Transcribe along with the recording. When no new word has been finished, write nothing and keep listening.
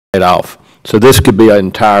it off. So this could be an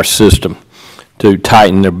entire system to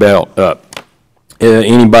tighten their belt up.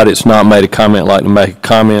 Anybody that's not made a comment like to make a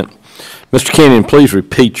comment? Mr. Kenyon, please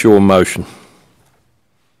repeat your motion.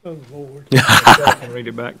 Oh, Lord. I can read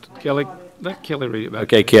it back to Kelly. Let Kelly read it back.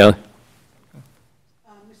 Okay, Kelly.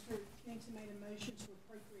 Mr. Kennington made a motion to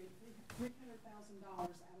appropriate $300,000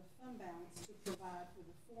 out of fund balance to provide for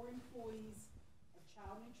the 4 employees of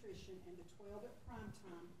child nutrition and the 12 at prime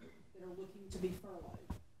time that are looking to be furloughed.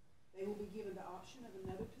 They will be given the option of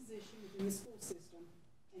another position within the school system,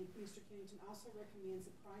 and Mr. Kennington also recommends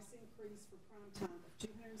a price increase for prime time of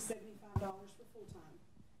 $275 for full time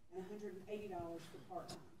and $180 for part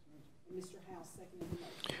time. And Mr. House seconded the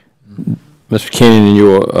motion. Mr.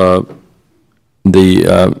 Kenyon,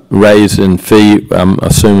 the raise in fee, I'm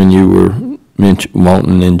assuming you were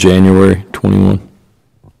wanting in January 21?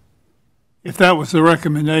 If that was the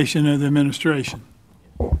recommendation of the administration.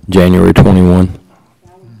 January 21.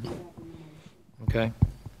 Okay.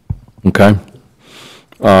 Okay.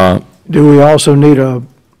 Do we also need a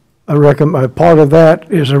part of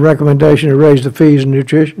that is a recommendation to raise the fees in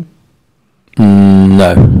nutrition?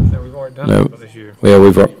 No. No, we've already done No. that for this year. Well,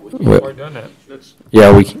 We've already done that.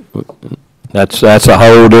 yeah, that's a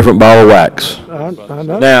whole different ball of wax. I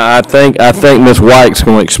know. Now, I think Ms. White's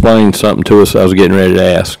going to explain something to us I was getting ready to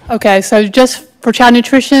ask. Okay, so just for child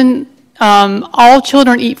nutrition, all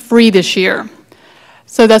children eat free this year.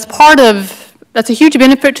 So that's a huge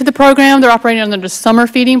benefit to the program. They're operating under the summer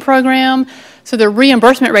feeding program. So the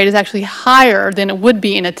reimbursement rate is actually higher than it would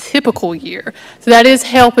be in a typical year. So that is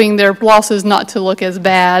helping their losses not to look as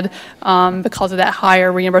bad because of that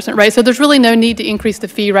higher reimbursement rate. So there's really no need to increase the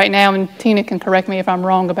fee right now, and Tina can correct me if I'm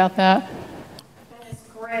wrong about that. That is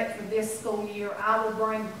correct for this school year. I will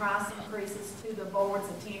bring the price increases to the board's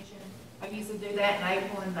attention. I usually do that in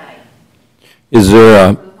April and May. Is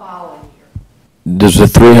there For the following year. does the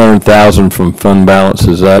 $300,000 from fund balance,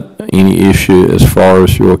 is that any issue as far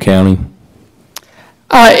as your accounting?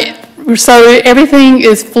 So everything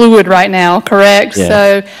is fluid right now, correct? Yeah.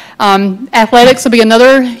 So athletics will be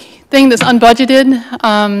another thing that's unbudgeted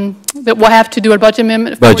that we'll have to do a budget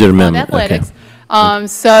amendment for. Budget amendment, athletics. okay.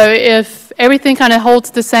 So if everything kind of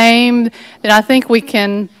holds the same, then I think we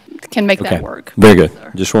can make that work. Very good.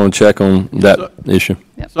 Just want to check on that issue.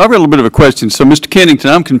 So I've got a little bit of a question. So, Mr. Kennington,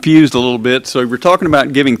 I'm confused a little bit. So we're talking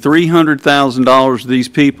about giving $300,000 to these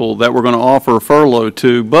people that we're going to offer a furlough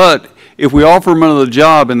to, but if we offer them another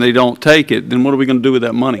job and they don't take it, then what are we going to do with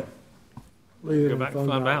that money? Go back to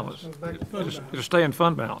fund balance. It'll stay in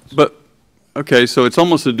fund balance. But, okay, so it's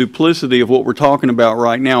almost a duplicity of what we're talking about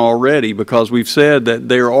right now already, because we've said that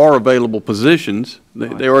there are available positions.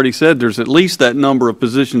 They already said there's at least that number of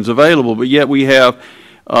positions available, but yet we have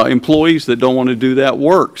employees that don't want to do that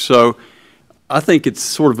work. So I think it's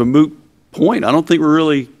sort of a moot point. I don't think we're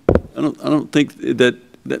really, I don't think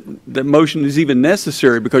that motion is even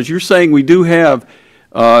necessary, because you're saying we do have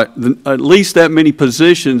at least that many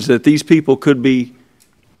positions that these people could be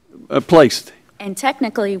placed. And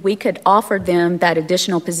technically, we could offer them that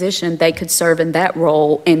additional position. They could serve in that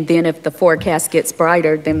role, and then if the forecast gets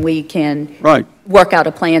brighter, then we can work out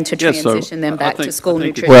a plan to transition them back to school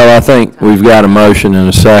nutrition. Well, I think we've got a motion and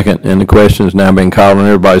a second, and the question has now been called and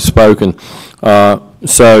everybody's spoken.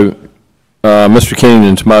 So Mr.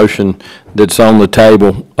 Kennington's motion that's on the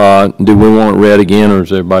table, do we want it read again, or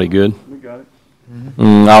is everybody good? We got it.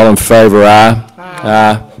 All in favor, aye.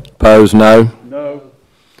 Aye. Opposed, no. No.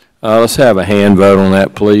 Let's have a hand vote on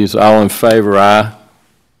that, please. All in favor, aye.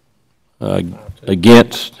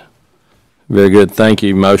 Against? Very good. Thank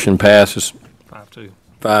you. Motion passes. 5-2.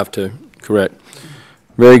 5-2. Correct.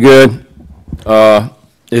 Very good.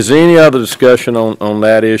 Is there any other discussion on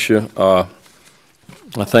that issue?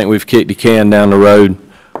 I think we've kicked the can down the road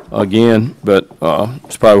again, but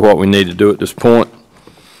it's probably what we need to do at this point.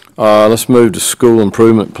 Let's move to school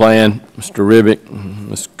improvement plan. Mr. Ribbick,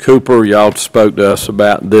 Ms. Cooper, y'all spoke to us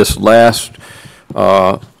about this last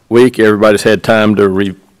week. Everybody's had time to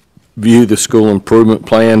review the school improvement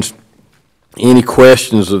plans. Any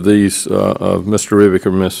questions of these of Mr. Ribbick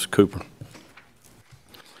or Ms. Cooper?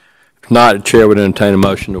 If not, the chair would entertain a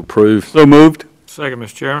motion to approve. So moved. Second,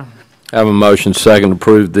 Mr. Chairman. I have a motion second to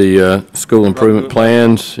approve the school improvement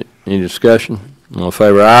plans. Any discussion? All in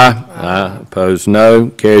favor, aye. Aye. Opposed, no.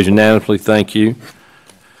 Carries unanimously. Thank you.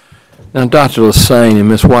 Now, Dr. Lassane and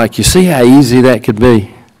Ms. White, you see how easy that could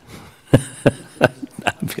be?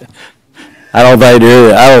 I don't think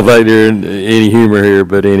there's any humor here,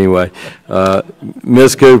 but anyway.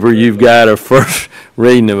 Ms. Cooper, you've got a first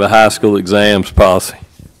reading of a high school exams policy.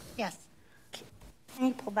 Yes. Can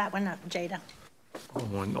you pull that one up, Jada?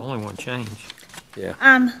 Only one change.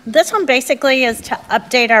 This one basically is to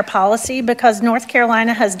update our policy because North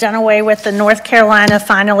Carolina has done away with the North Carolina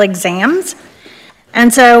final exams.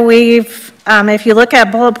 And so we've, if you look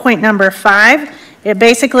at bullet point number 5, it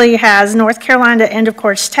basically has North Carolina end of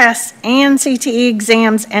course tests and CTE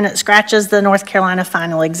exams, and it scratches the North Carolina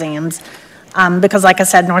final exams. Because like I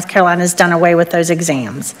said, North Carolina's done away with those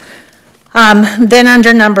exams. Then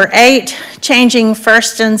under number 8, changing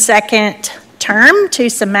first and second term to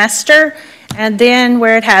semester, and then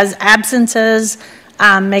where it has absences,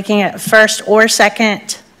 making it first or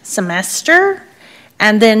second semester,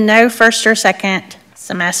 and then no first or second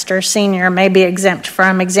semester senior may be exempt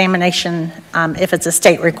from examination if it's a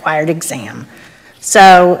state required exam.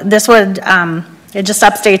 So this would, it just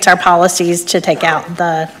updates our policies to take out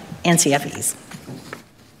the NCFEs.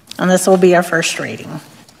 And this will be our first reading.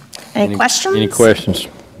 Any questions? Any questions?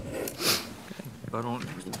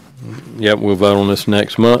 Yep, we'll vote on this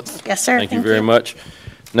next month. Yes, sir. Thank you very much.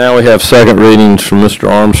 Now we have second readings from Mr.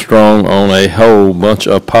 Armstrong on a whole bunch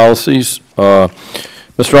of policies.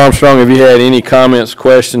 Mr. Armstrong, have you had any comments,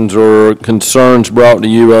 questions, or concerns brought to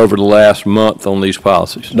you over the last month on these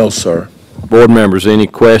policies? No, sir. Board members, any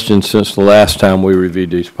questions since the last time we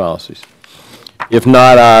reviewed these policies? If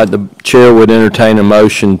not, the chair would entertain a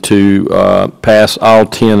motion to pass all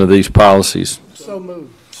 10 of these policies. So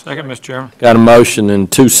moved. Second, Mr. Chairman. Got a motion in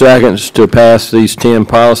 2 seconds to pass these 10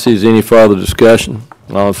 policies. Any further discussion?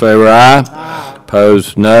 All in favor, aye. Aye.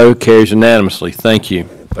 Opposed, no. Carries unanimously. Thank you.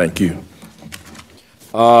 Thank you.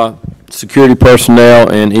 Security personnel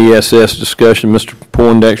and ESS discussion. Mr.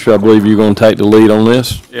 Poindexter, I believe you're going to take the lead on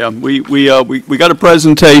this. Yeah, we got a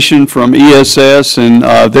presentation from ESS and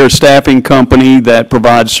their staffing company that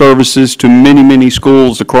provides services to many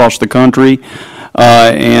schools across the country.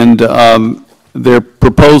 Their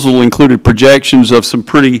proposal included projections of some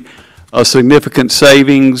pretty significant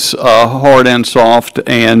savings, hard and soft,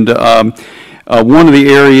 and one of the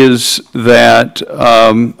areas that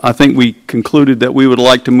I think we concluded that we would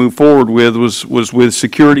like to move forward with was with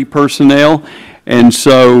security personnel. And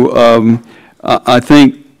so I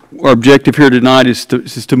think our objective here tonight is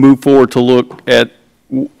to move forward to look at,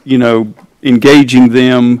 engaging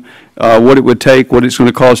them, what it would take, what it's going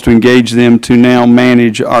to cost to engage them to now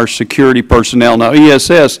manage our security personnel. Now,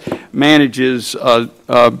 ESS manages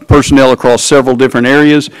personnel across several different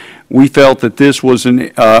areas. We felt that this was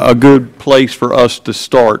a good place for us to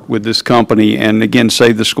start with this company and, again,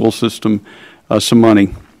 save the school system some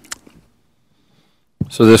money.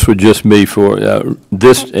 So this would just be for at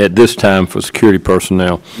this time for security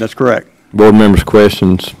personnel. That's correct. Board members'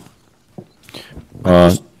 questions?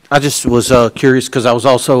 I just was curious because I was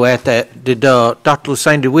also at that. Did Dr.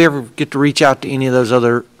 Lassagne, did we ever get to reach out to any of those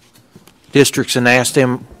other districts and ask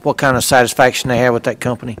them what kind of satisfaction they have with that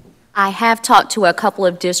company? I have talked to a couple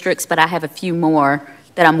of districts, but I have a few more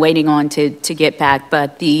that I'm waiting on to get back.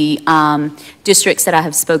 But the districts that I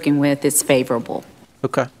have spoken with is favorable.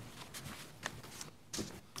 Okay.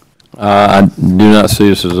 I do not see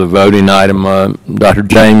this as a voting item. Dr.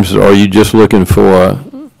 James, are you just looking for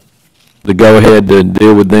the go-ahead to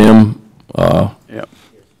deal with them?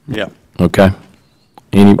 Yeah. Okay.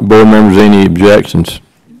 Any board members, any objections?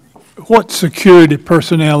 What security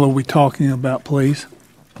personnel are we talking about, please?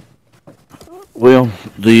 Well,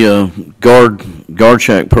 the guard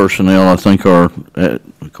shack personnel, I think, are,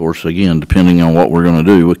 of course, again, depending on what we're going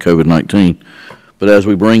to do with COVID-19. But as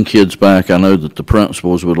we bring kids back, I know that the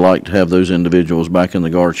principals would like to have those individuals back in the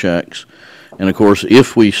guard shacks. And, of course,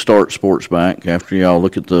 if we start sports back, after y'all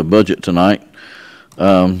look at the budget tonight,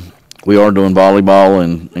 we are doing volleyball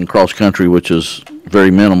and cross-country, which is very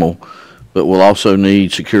minimal. But we'll also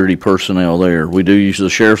need security personnel there. We do use the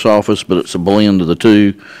sheriff's office, but it's a blend of the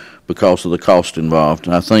two because of the cost involved.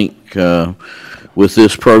 And I think with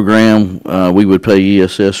this program, we would pay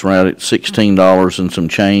ESS right at $16 and some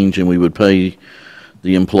change, and we would pay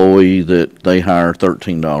the employee that they hire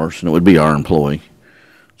 $13, and it would be our employee.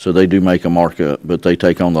 So they do make a markup, but they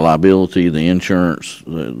take on the liability, the insurance,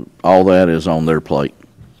 all that is on their plate.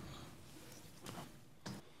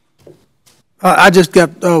 I just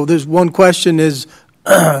got, there's one question is,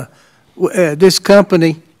 this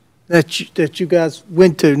company that you guys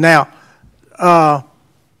went to now,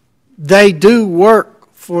 they do work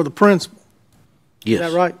for the principal. Yes.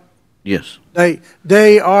 Is that right? Yes.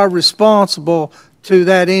 They are responsible to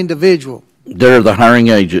that individual. They're the hiring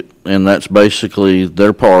agent, and that's basically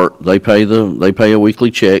their part. They pay a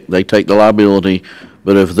weekly check. They take the liability.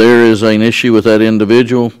 But if there is an issue with that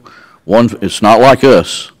individual, it's not like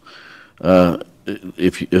us.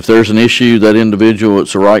 If there's an issue, that individual,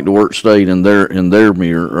 it's a right to work state in their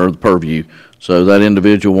mirror or the purview. So that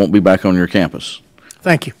individual won't be back on your campus.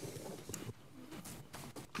 Thank you.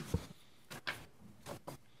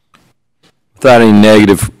 Without any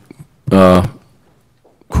negative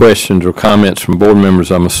questions or comments from board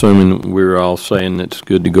members, I'm assuming we're all saying it's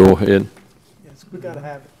good to go ahead. Yes, we gotta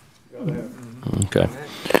have it. Okay.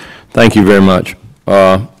 Thank you very much.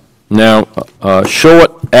 Now,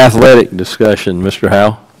 short athletic discussion, Mr.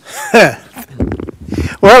 Howe.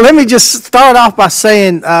 Well, let me just start off by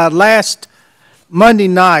saying, last Monday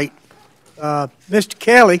night, Mr.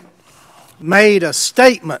 Kelly made a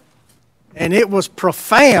statement, and it was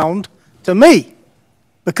profound to me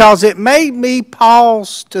because it made me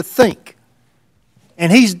pause to think.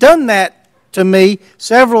 And he's done that to me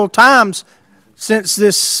several times since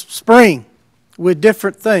this spring with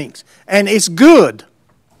different things. And it's good.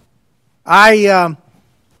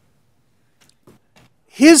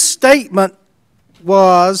 His statement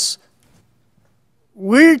was,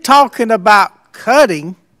 we're talking about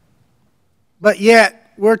cutting, but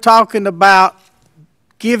yet we're talking about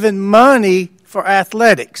giving money for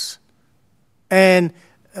athletics. And,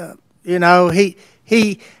 you know, he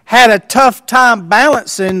had a tough time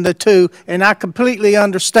balancing the two, and I completely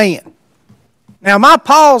understand. Now, my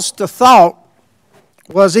pause to thought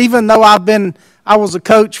was, even though I was a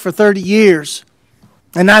coach for 30 years,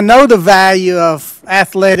 and I know the value of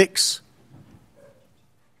athletics,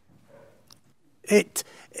 it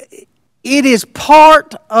is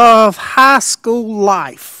part of high school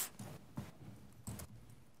life.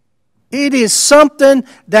 It is something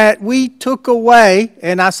that we took away,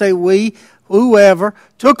 and I say we, whoever,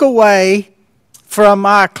 took away from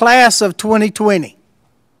our class of 2020.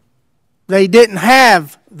 They didn't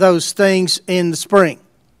have those things in the spring.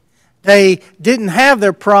 They didn't have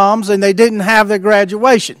their proms, and they didn't have their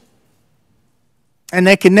graduation. And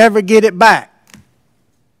they can never get it back.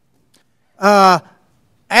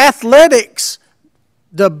 Athletics,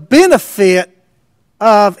 the benefit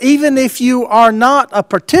of, even if you are not a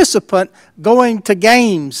participant, going to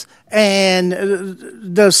games and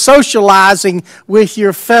the socializing with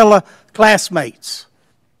your fellow classmates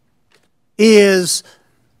is,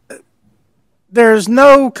 there's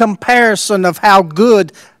no comparison of how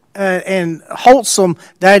good and wholesome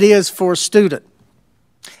that is for a student.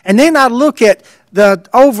 And then I look at the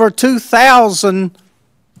over 2,000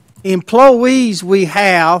 employees we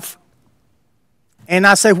have, and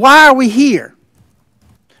I say, why are we here?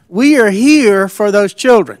 We are here for those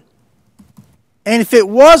children. And if it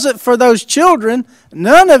wasn't for those children,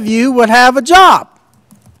 none of you would have a job.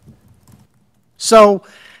 So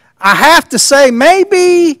I have to say,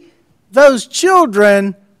 maybe those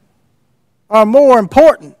children are more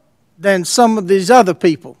important than some of these other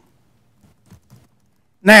people.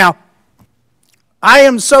 Now, I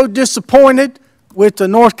am so disappointed with the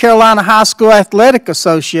North Carolina High School Athletic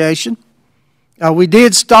Association. We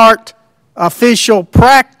did start official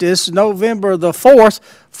practice November the 4th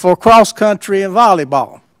for cross country and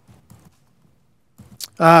volleyball.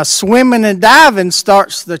 Swimming and diving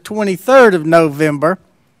starts the 23rd of November.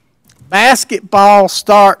 Basketball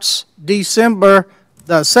starts December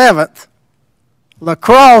the 7th.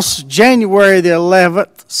 Lacrosse, January the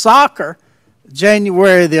 11th. Soccer,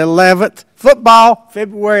 January the 11th. Football,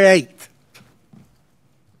 February 8th.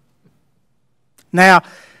 Now,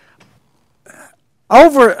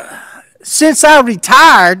 since I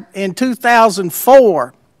retired in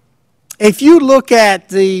 2004, if you look at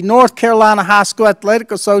the North Carolina High School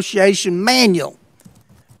Athletic Association manual,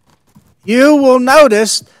 you will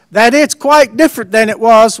notice that it's quite different than it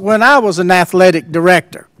was when I was an athletic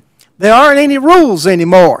director. There aren't any rules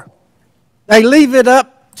anymore. They leave it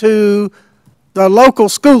up to the local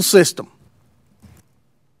school system.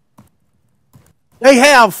 They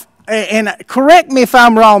have, and correct me if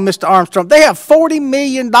I'm wrong, Mr. Armstrong, they have $40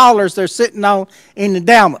 million they're sitting on in the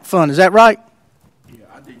endowment fund. Is that right? Yeah,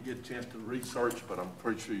 I didn't get a chance to research, but I'm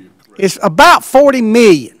pretty sure you're correct. It's about $40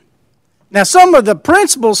 million. Now, some of the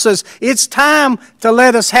principals says it's time to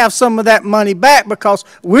let us have some of that money back because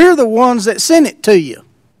we're the ones that sent it to you.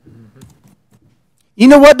 You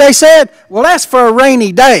know what they said? Well, that's for a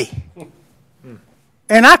rainy day.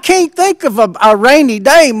 And I can't think of a rainy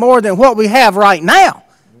day more than what we have right now,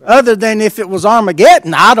 other than if it was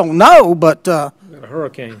Armageddon. I don't know, but a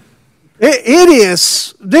hurricane.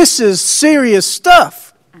 This is serious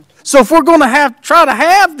stuff. So if we're going to try to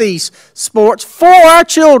have sports for our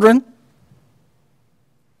children,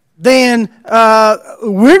 then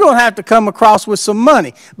we're going to have to come across with some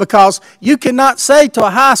money, because you cannot say to a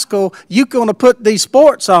high school, you're going to put these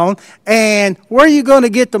sports on, and where are you going to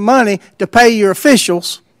get the money to pay your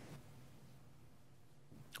officials?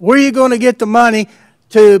 Where are you going to get the money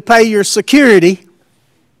to pay your security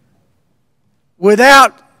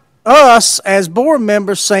without us as board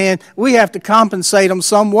members saying we have to compensate them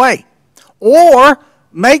some way? Or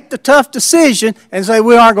make the tough decision and say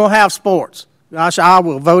we aren't going to have sports. Gosh, I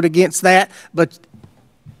will vote against that, but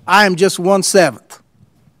I am just 1/7.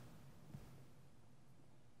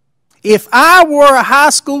 If I were a high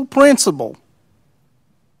school principal,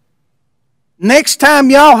 next time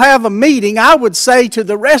y'all have a meeting, I would say to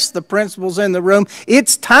the rest of the principals in the room,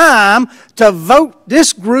 it's time to vote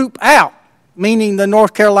this group out, meaning the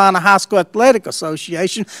North Carolina High School Athletic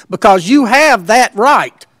Association, because you have that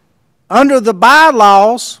right. Under the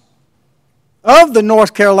bylaws of the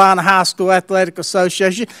North Carolina High School Athletic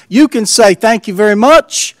Association, you can say, thank you very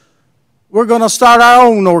much, we're going to start our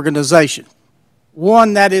own organization,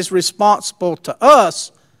 one that is responsible to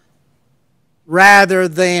us rather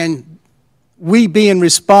than we being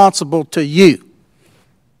responsible to you.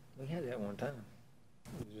 We had that one time.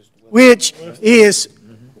 Which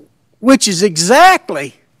is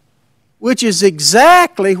exactly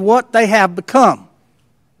what they have become.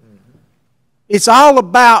 It's all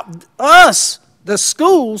about us, the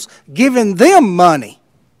schools, giving them money.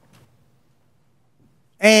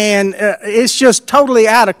 And it's just totally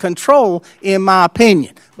out of control, in my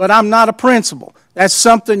opinion. But I'm not a principal. That's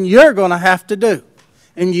something you're going to have to do.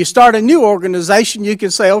 And you start a new organization, you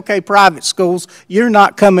can say, okay, private schools, you're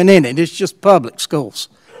not coming in it. It's just public schools.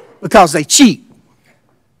 Because they cheat.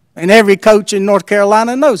 And every coach in North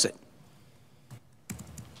Carolina knows it.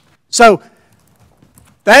 So,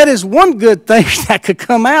 that is one good thing that could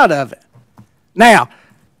come out of it. Now,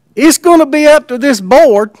 it's going to be up to this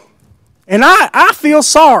board, and I feel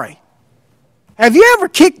sorry. Have you ever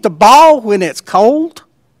kicked the ball when it's cold?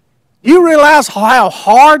 You realize how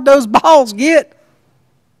hard those balls get?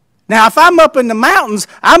 Now, if I'm up in the mountains,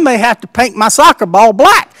 I may have to paint my soccer ball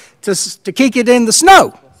black to kick it in the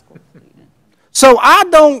snow. So I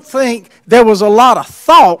don't think there was a lot of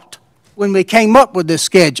thought when we came up with this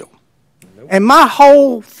schedule. And my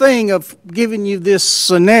whole thing of giving you this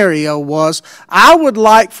scenario was I would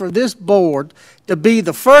like for this board to be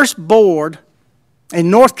the first board in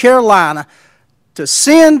North Carolina to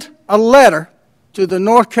send a letter to the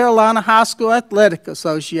North Carolina High School Athletic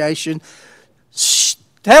Association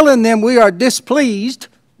telling them we are displeased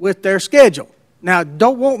with their schedule. Now,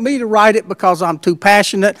 don't want me to write it because I'm too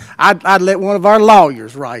passionate. I'd let one of our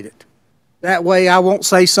lawyers write it. That way I won't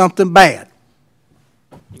say something bad.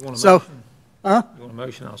 You want a So, motion? huh? You want a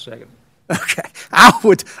motion? I'll second. Okay.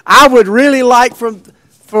 I would really like for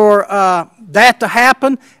that to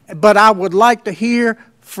happen, but I would like to hear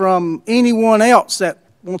from anyone else that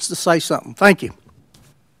wants to say something. Thank you.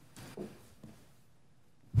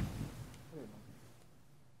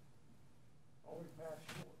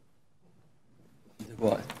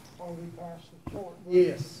 What?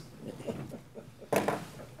 Yes.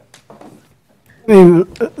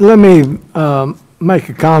 Let me make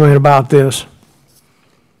a comment about this.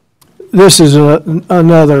 This is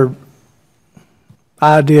another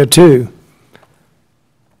idea too.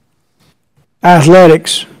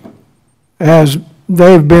 Athletics,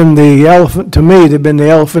 they've been the elephant, to me, they've been the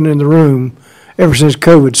elephant in the room ever since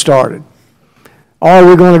COVID started. Are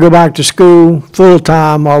we going to go back to school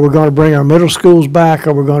full-time? Are we going to bring our middle schools back?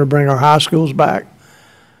 Are we going to bring our high schools back?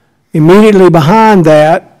 Immediately behind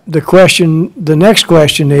that, the next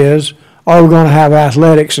question is, are we going to have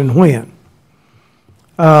athletics and when?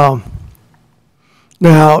 Now,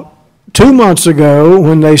 2 months ago,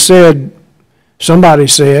 when somebody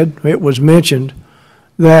said, it was mentioned,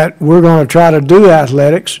 that we're going to try to do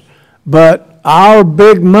athletics, but our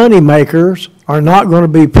big money makers are not going to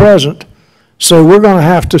be present, so we're going to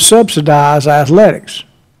have to subsidize athletics.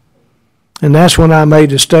 And that's when I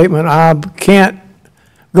made the statement, I can't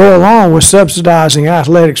go along with subsidizing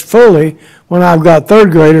athletics fully when I've got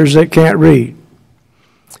third graders that can't read.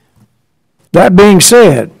 That being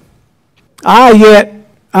said, I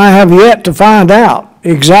have yet to find out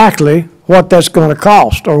exactly what that's going to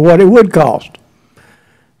cost or what it would cost.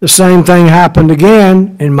 The same thing happened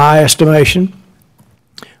again, in my estimation.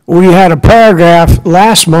 We had a paragraph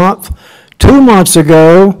last month. 2 months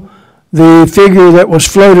ago, the figure that was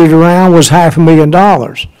floated around was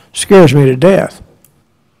 $500,000. Scares me to death,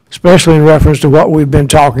 especially in reference to what we've been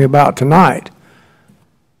talking about tonight.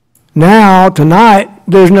 Now, tonight,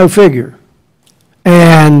 there's no figure.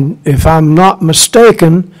 And if I'm not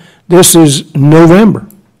mistaken, this is November.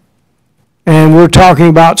 And we're talking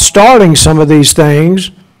about starting some of these things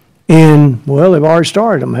they've already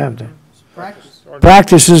started them, haven't they?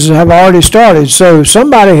 Practices have already started. So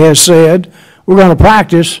somebody has said, we're going to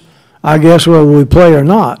practice, I guess, whether we play or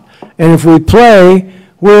not. And if we play,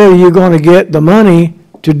 where are you going to get the money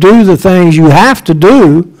to do the things you have to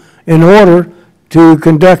do in order to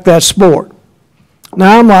conduct that sport?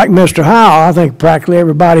 Now, I'm like Mr. Howell. I think practically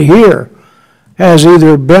everybody here has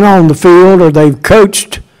either been on the field or they've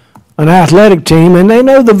coached an athletic team, and they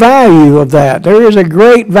know the value of that. There is a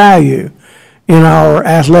great value in our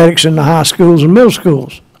athletics in the high schools and middle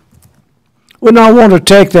schools. Would not want to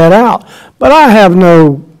take that out, but I have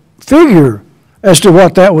no figure as to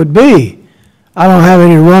what that would be. I don't have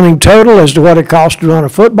any running total as to what it costs to run a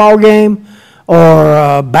football game or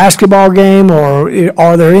a basketball game, or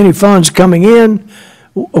are there any funds coming in?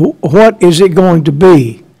 What is it going to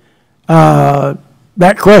be?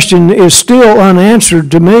 That question is still unanswered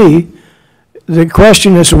to me. The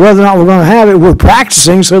question is whether or not we're going to have it. We're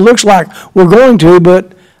practicing, so it looks like we're going to,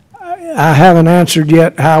 but I haven't answered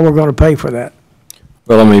yet how we're going to pay for that.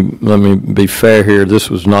 Well, let me be fair here. This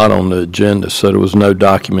was not on the agenda, so there was no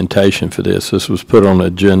documentation for this. This was put on the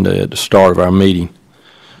agenda at the start of our meeting.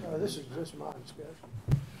 This is just my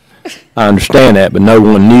discussion. I understand that, but no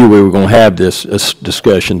one knew we were going to have this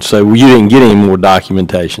discussion, so you didn't get any more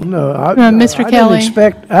documentation. No, Mr. Kelly.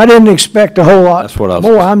 I didn't expect a whole lot That's what I was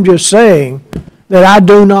more. I'm just saying that I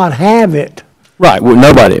do not have it. Right, well,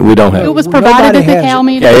 we don't have It it. was provided at the has Cal it.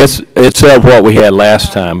 meeting. Yeah, it's of what we had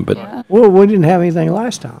last time, but Well, we didn't have anything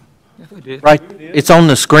last time. Right, it's on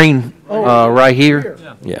the screen, right here.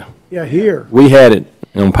 yeah. Yeah, here. We had it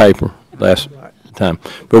on paper last time,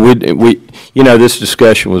 but we, this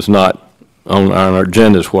discussion was not on our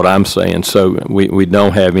agenda is what I'm saying, so we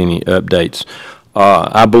don't have any updates.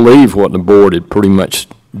 I believe what the board had pretty much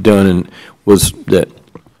done was that,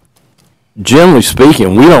 generally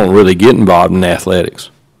speaking, we don't really get involved in athletics.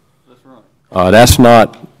 That's right. That's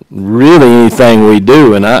not really anything we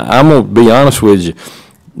do, and I'm going to be honest with you.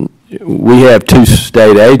 We have two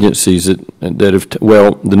state agencies that have,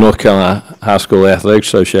 the North Carolina High School Athletic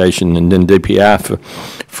Association and then DPI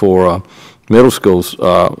for middle schools.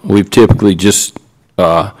 We've typically just,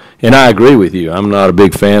 and I agree with you, I'm not a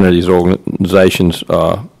big fan of these organizations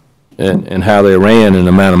and how they ran and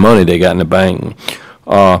the amount of money they got in the bank.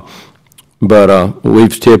 But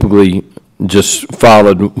we've typically just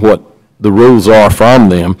followed what the rules are from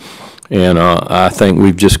them. And I think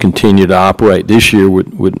we've just continued to operate this year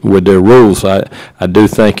with their rules. I do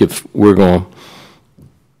think if we're going to,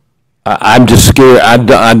 I'm just scared.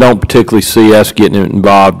 I don't particularly see us getting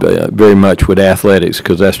involved very much with athletics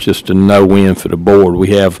because that's just a no-win for the board. We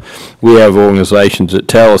have organizations that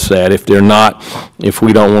tell us that if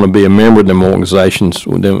we don't want to be a member of them organizations,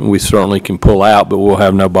 then we certainly can pull out, but we'll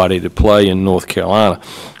have nobody to play in North Carolina.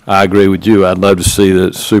 I agree with you. I'd love to see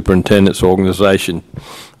the superintendent's organization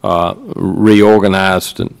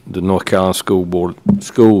reorganized the North Carolina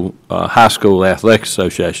High School Athletic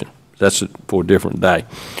Association. That's for a different day.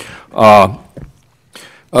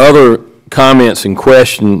 Other comments and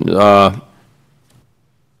questions,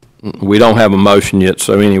 we don't have a motion yet,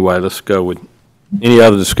 so anyway, let's go with any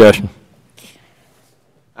other discussion.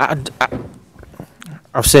 I've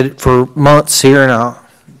said it for months here, and I'll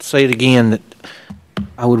say it again, that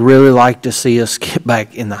I would really like to see us get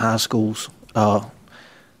back in the high schools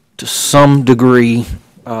to some degree.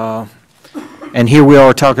 And here we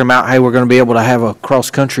are talking about, hey, we're going to be able to have a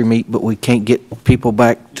cross-country meet, but we can't get people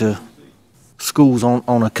back to schools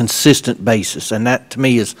on a consistent basis. And that, to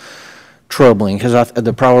me, is troubling because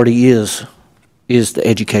the priority is the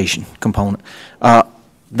education component.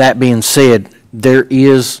 That being said, there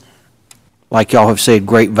is, like y'all have said,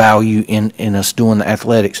 great value in us doing the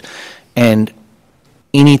athletics. And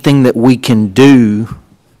anything that we can do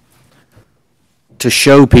to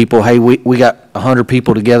show people, hey, we got 100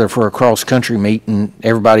 people together for a cross-country meet and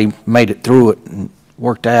everybody made it through it and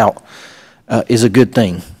worked out, is a good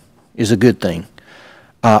thing,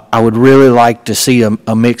 I would really like to see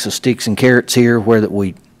a mix of sticks and carrots here where that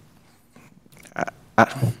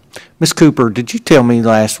Ms. Cooper, did you tell me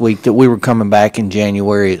last week that we were coming back in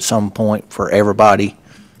January at some point for everybody?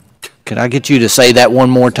 Could I get you to say that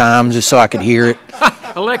one more time just so I could hear it?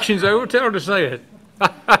 Election's over, tell her to say it.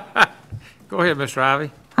 Go ahead, Mr.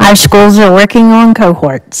 Ivy. Our schools are working on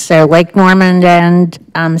cohorts, so Lake Norman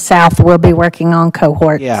and South will be working on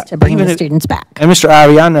cohorts to bring the students back. And Mr.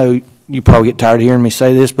 Ivy, I know you probably get tired of hearing me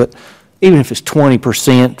say this, but even if it's 20%,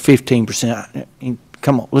 15%,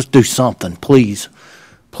 come on, let's do something, please.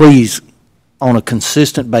 Please, on a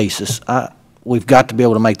consistent basis. We've got to be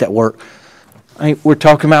able to make that work. We're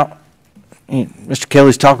talking about, Mr.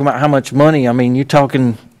 Kelly's talking about how much money. I mean, you're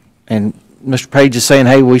talking, and Mr. Page is saying,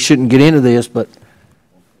 hey, we shouldn't get into this, but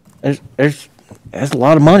there's a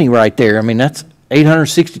lot of money right there. I mean, that's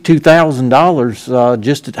 $862,000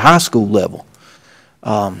 just at high school level.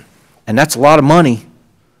 And that's a lot of money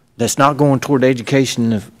that's not going toward the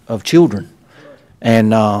education of children.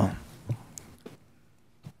 And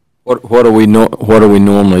What do we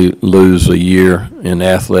normally lose a year in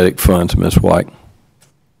athletic funds, Ms. White?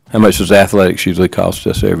 How much does athletics usually cost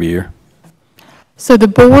us every year? So the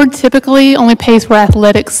board typically only pays for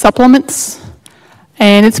athletic supplements,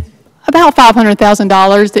 and it's about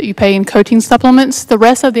 $500,000 that you pay in coaching supplements. The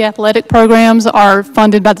rest of the athletic programs are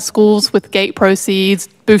funded by the schools with gate proceeds,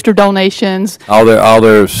 booster donations. All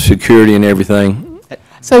their security and everything?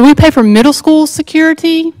 So we pay for middle school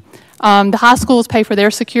security. The high schools pay for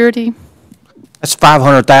their security. That's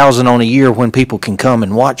 $500,000 on a year when people can come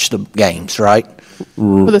and watch the games, right?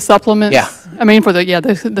 For the supplements? Yeah. I mean, for the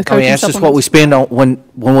coaching supplements. I mean, that's just what we spend on,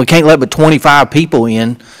 when we can't let but 25 people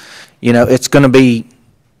in, it's going to be,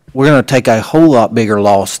 we're going to take a whole lot bigger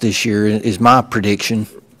loss this year, is my prediction.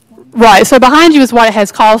 Right, so behind you is what it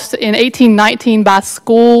has cost in 18-19 by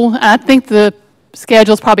school. I think the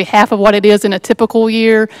schedule is probably half of what it is in a typical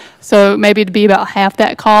year, so maybe it'd be about half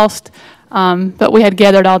that cost. But we had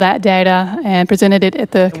gathered all that data and presented it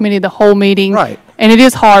at the committee of the whole meeting. Right. And it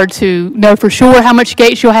is hard to know for sure how much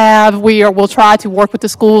gates you'll have. We'll try to work with the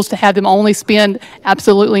schools to have them only spend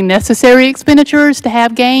absolutely necessary expenditures to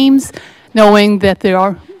have games, knowing that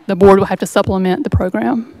the board will have to supplement the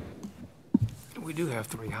program. We do have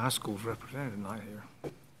 3 high schools represented tonight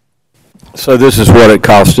here. So this is what it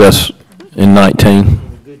cost us in 19,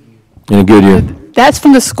 in a good year? That's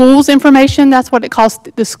from the school's information. That's what it costs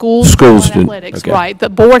the schools. Schools on do, athletics, okay. right. The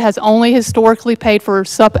board has only historically paid for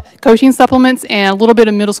coaching supplements and a little bit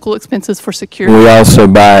of middle school expenses for security. We also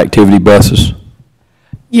buy activity buses.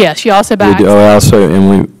 Yes, you also buy. We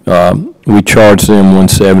charge them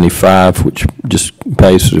 $175, which just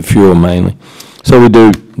pays for the fuel mainly. So we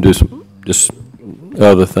do some just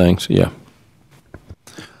other things, yeah.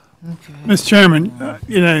 Mr. Chairman,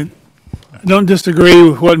 I don't disagree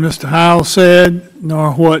with what Mr. Howell said,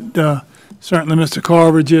 nor what certainly Mr.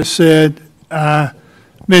 Carver just said. I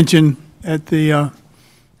mentioned at the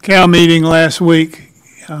Cal meeting last week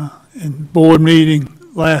and board meeting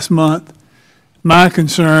last month, my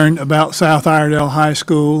concern about South Iredell High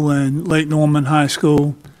School and Lake Norman High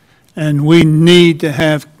School, and we need to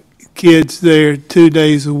have kids there 2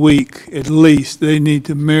 days a week at least. They need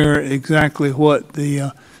to mirror exactly what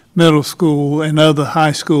the middle school and other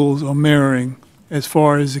high schools are mirroring as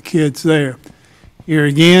far as the kids there. Here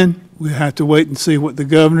again, we have to wait and see what the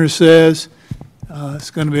governor says.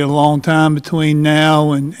 It's going to be a long time between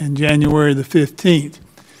now and January the 15th.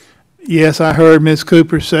 Yes, I heard Ms.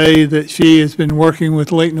 Cooper say that she has been working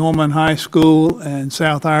with Lake Norman High School and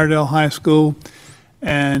South Iredell High School,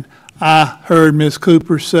 and I heard Ms.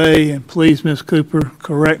 Cooper say, and please, Ms. Cooper,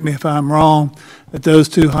 correct me if I'm wrong, that those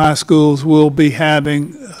 2 high schools will be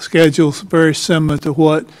having schedules very similar to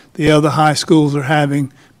what the other high schools are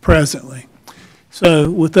having presently. So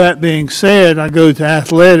with that being said, I go to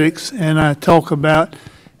athletics and I talk about,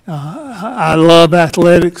 I love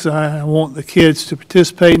athletics. I want the kids to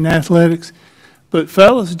participate in athletics. But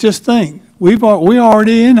fellas, just think, we're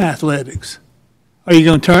already in athletics. Are you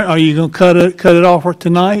going to cut it off for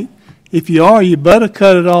tonight? If you are, you better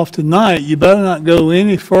cut it off tonight. You better not go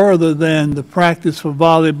any further than the practice for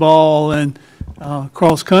volleyball and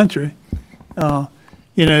cross country.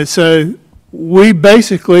 So we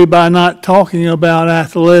basically, by not talking about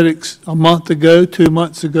athletics a month ago, 2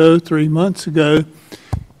 months ago, 3 months ago,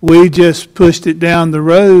 we just pushed it down the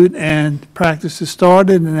road and practice has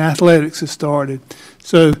started and athletics has started.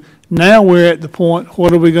 So now we're at the point,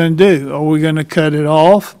 what are we going to do? Are we going to cut it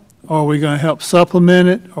off? Are we going to help supplement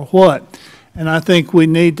it or what? And I think we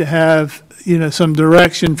need to have, some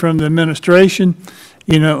direction from the administration,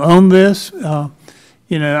 on this.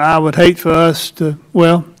 I would hate for us to,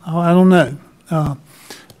 well, I don't know.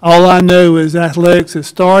 All I know is athletics has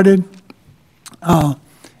started.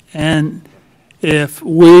 And if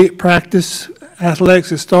we practice,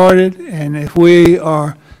 athletics has started, and if we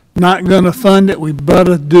are not going to fund it, we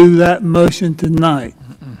better do that motion tonight.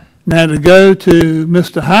 Now, to go to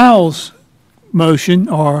Mr. Howell's motion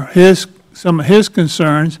or some of his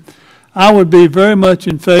concerns, I would be very much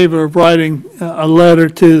in favor of writing a letter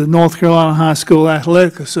to the North Carolina High School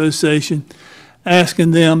Athletic Association,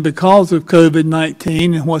 asking them, because of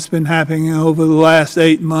COVID-19 and what's been happening over the last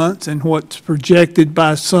 8 months and what's projected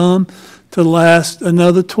by some to last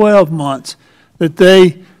another 12 months, that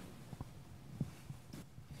they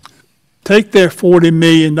take their $40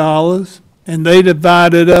 million and they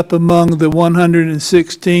divide it up among the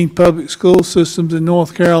 116 public school systems in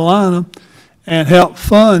North Carolina and help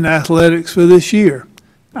fund athletics for this year.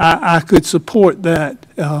 I could support that.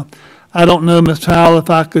 I don't know, Mr. Howell, if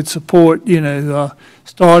I could support,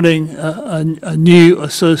 starting a new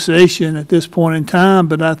association at this point in time,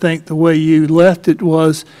 but I think the way you left it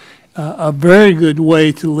was, a very good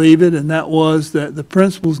way to leave it, and that was that the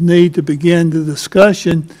principals need to begin the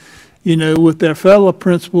discussion, with their fellow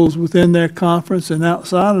principals within their conference and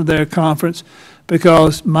outside of their conference,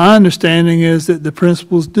 because my understanding is that the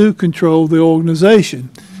principals do control the organization.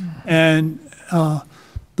 And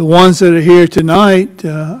the ones that are here tonight,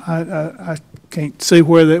 I can't see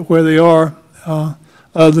where they are,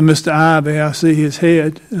 other than Mr. Ivy. I see his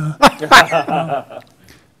head.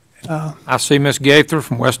 I see Miss Gaither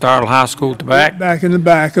from West Iredell High School at the back. Back in the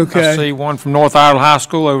back, okay. I see one from North Iredell High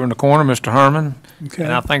School over in the corner, Mr. Herman. Okay.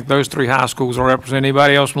 And I think those 3 high schools will represent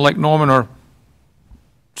anybody else from Lake Norman or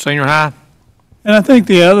senior high. And I think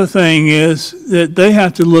the other thing is that they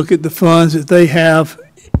have to look at the funds that they have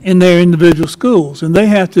in their individual schools, and they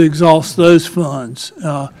have to exhaust those funds.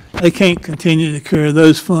 They can't continue to carry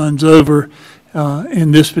those funds over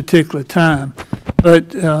in this particular time.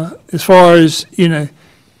 But as far as,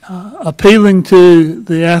 appealing to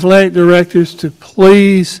the athletic directors to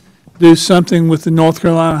please do something with the North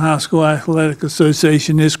Carolina High School Athletic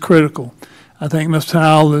Association is critical. I think Mr.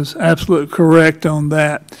 Howell is absolutely correct on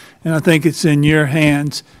that, and I think it's in your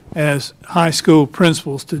hands as high school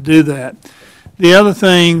principals to do that. The other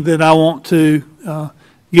thing that I want to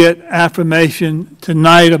get affirmation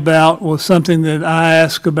tonight about was something that I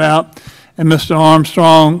asked about, and Mr.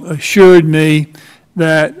 Armstrong assured me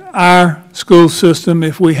that our school system,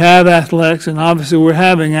 if we have athletics, and obviously we're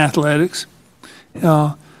having athletics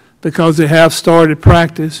because they have started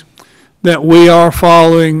practice, that we are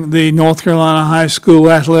following the North Carolina High School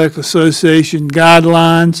Athletic Association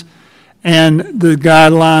guidelines and the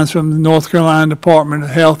guidelines from the North Carolina Department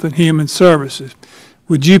of Health and Human Services.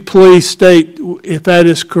 Would you please state if that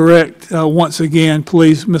is correct once again,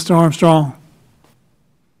 please, Mr. Armstrong?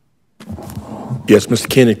 Yes, Mr.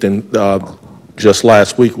 Kennington, just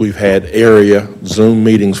last week we've had area Zoom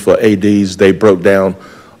meetings for ADs. They broke down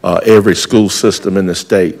every school system in the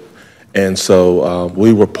state. And so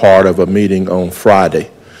we were part of a meeting on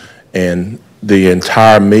Friday. And the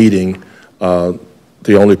entire meeting, the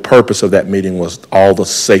only purpose of that meeting was all the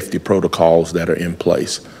safety protocols that are in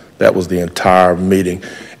place. That was the entire meeting.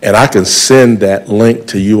 And I can send that link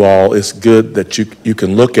to you all. It's good that you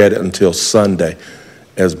can look at it until Sunday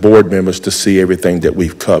as board members to see everything that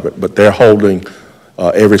we've covered. But they're holding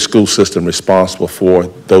every school system responsible for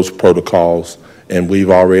those protocols, and we've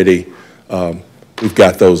already, we've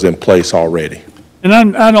got those in place already. And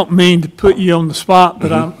I don't mean to put you on the spot,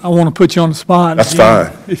 but I want to put you on the spot. That's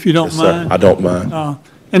again, fine. if you don't Yes, mind. sir. I don't mind.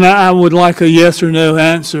 And I would like a yes or no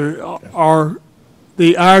answer. Are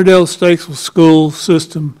the Iredell Statesville School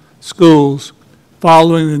System schools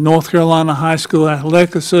following the North Carolina High School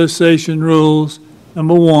Athletic Association rules,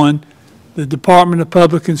 number 1, the Department of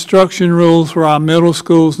Public Instruction rules for our middle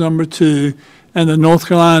schools, number 2, and the North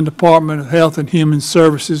Carolina Department of Health and Human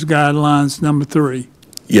Services guidelines, number 3?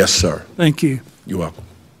 Yes, sir. Thank you. You're welcome.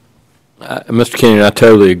 Mr. Kenny, I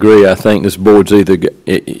totally agree. I think this board's either,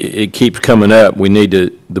 it keeps coming up.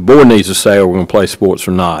 The board needs to say, are we going to play sports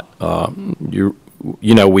or not?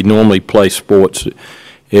 We normally play sports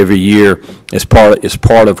every year as part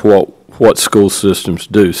of what school systems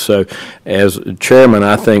do. So as chairman,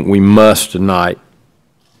 I think we must tonight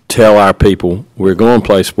tell our people we're going to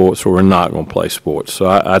play sports or we're not going to play sports. So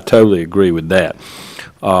I totally agree with that.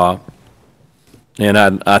 And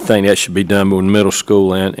I think that should be done with middle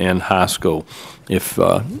school and high school if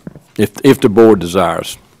the board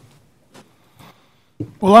desires.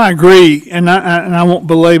 Well, I agree, and I won't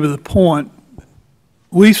belabor the point.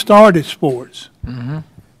 We started sports. Mm-hmm.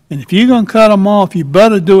 And if you're going to cut them off, you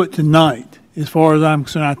better do it tonight, as far as I'm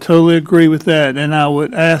concerned. I totally agree with that, and I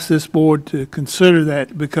would ask this board to consider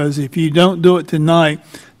that, because if you don't do it tonight,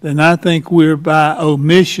 then I think we're by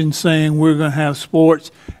omission saying we're going to have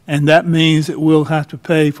sports, and that means that we'll have to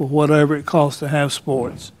pay for whatever it costs to have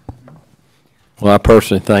sports. Well, I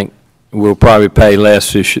personally think we'll probably pay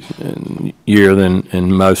less this year than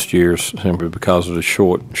in most years, simply because of the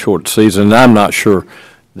short season. And I'm not sure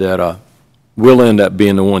that we'll end up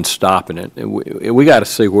being the one stopping it. We got to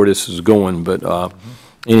see where this is going, but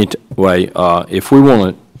anyway, if we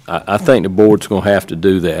want to, I think the board's going to have to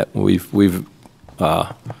do that. We've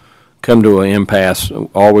come to an impasse.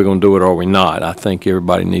 Are we going to do it or are we not? I think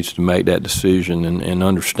everybody needs to make that decision and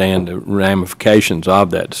understand the ramifications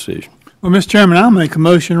of that decision. Well, Mr. Chairman, I'll make a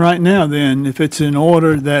motion right now then, if it's in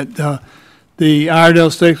order, that the Iredell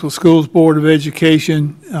Statesville Schools Board of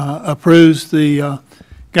Education approves the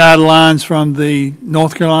guidelines from the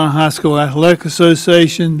North Carolina High School Athletic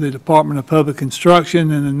Association, the Department of Public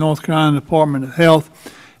Instruction, and the North Carolina Department of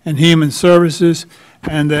Health and Human Services,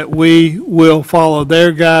 and that we will follow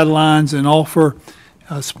their guidelines and offer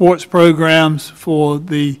sports programs for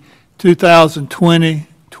the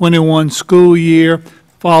 2020-21 school year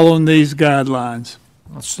following these guidelines.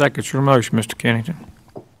 I'll second your motion, Mr. Kennington.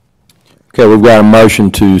 Okay, we've got a motion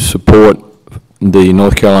to support the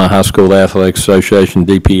North Carolina High School Athletic Association,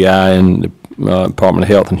 DPI, and the Department of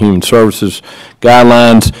Health and Human Services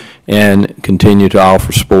guidelines, and continue to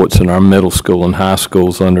offer sports in our middle school and high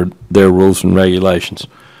schools under their rules and regulations.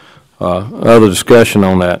 Other discussion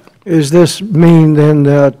on that? Does this mean then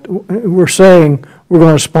that we're saying we're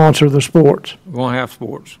going to sponsor the sports? We're going to have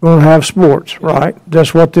sports. We're going to have sports, right?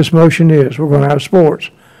 That's what this motion is. We're going to have sports.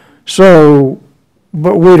 So,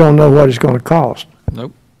 but we don't know what it's going to cost.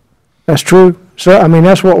 Nope. That's true? So, I mean,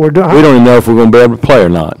 that's what we're doing. We don't even know if we're going to be able to play or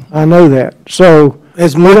not. I know that. So,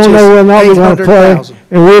 As we much don't know whether or not as we're going to play, 800,000.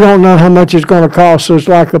 and we don't know how much it's going to cost, so it's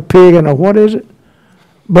like a pig and a what is it?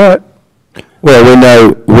 But,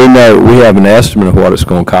 Well, we have an estimate of what it's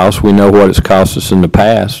going to cost. We know what it's cost us in the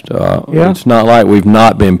past. Yeah. It's not like we've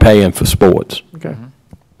not been paying for sports. okay,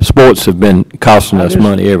 Sports have been costing us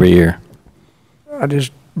money every year. I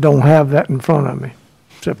just don't have that in front of me.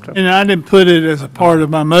 Except, And I didn't put it as a part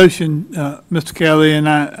of my motion, Mr. Kelly, and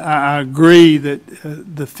I agree that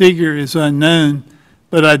the figure is unknown,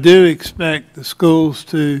 but I do expect the schools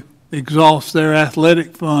to exhaust their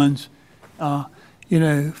athletic funds, for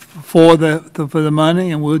the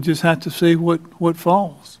money, and we'll just have to see what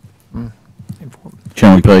falls.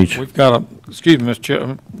 Chairman Page. We've got excuse me, Mr.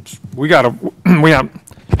 Chairman,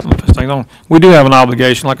 we do have an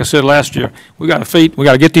obligation, like I said last year. We got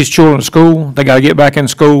to get these children to school. They got to get back in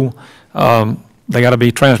school. They got to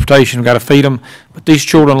be transportation. We got to feed them. But these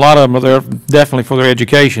children, a lot of them are there definitely for their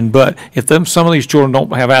education. But if some of these children don't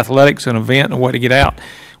have athletics, an event, and a way to get out,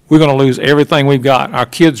 we're going to lose everything we've got. Our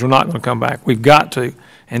kids are not going to come back. We've got to.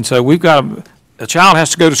 And so a child has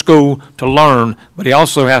to go to school to learn, but he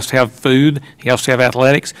also has to have food. He has to have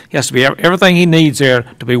athletics. He has to be everything he needs there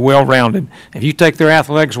to be well-rounded. If you take their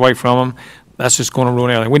athletics away from them, that's just going to ruin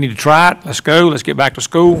everything. We need to try it. Let's go. Let's get back to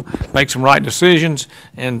school, make some right decisions.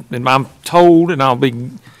 And I'm told, and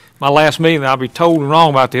my last meeting, I'll be told and wrong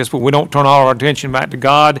about this, but we don't turn all our attention back to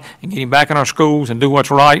God and get him back in our schools and do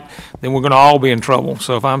what's right, then we're going to all be in trouble.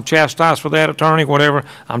 So if I'm chastised for that, attorney, whatever,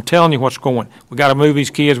 I'm telling you what's going. We got to move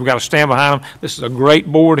these kids. We got to stand behind them. This is a great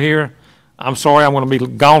board here. I'm sorry I'm going to be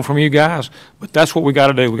gone from you guys, but that's what we got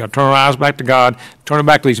to do. We got to turn our eyes back to God, turn it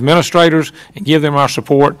back to these administrators and give them our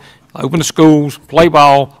support. Open the schools, play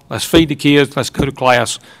ball. Let's feed the kids. Let's go to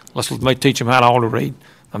class. Let's teach them how to all to read.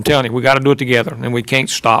 I'm telling you, we got to do it together, and we can't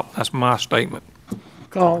stop. That's my statement.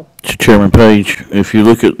 call. Chairman Page, if you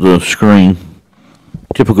look at the screen,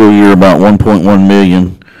 typical year about 1.1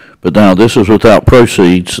 million, but now this is without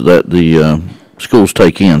proceeds that the schools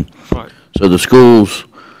take in. Right. So the schools,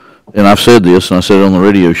 and I've said this, and I said it on the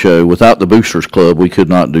radio show, without the Boosters Club, we could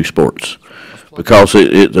not do sports. Because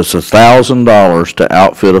it's $1,000 to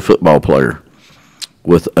outfit a football player.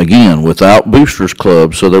 Without Boosters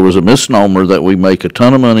Club, so there was a misnomer that we make a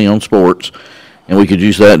ton of money on sports, and we could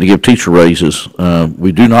use that to give teacher raises.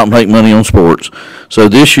 We do not make money on sports. So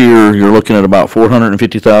this year, you're looking at about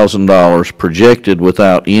 $450,000 projected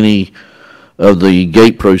without any of the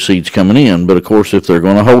gate proceeds coming in. But of course, if they're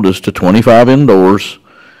going to hold us to 25 indoors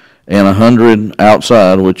and 100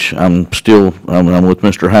 outside, which I'm with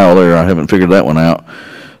Mr. Howell there, I haven't figured that one out.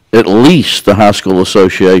 At least the high school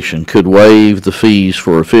association could waive the fees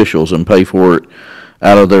for officials and pay for it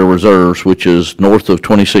out of their reserves, which is north of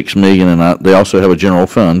 $26 million, and they also have a general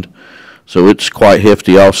fund, so it's quite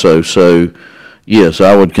hefty also. So, yes,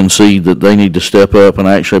 I would concede that they need to step up, and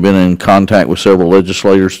I actually have been in contact with several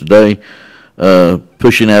legislators today,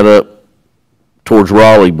 pushing that up towards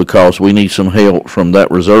Raleigh because we need some help from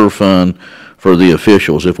that reserve fund for the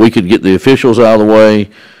officials. If we could get the officials out of the way,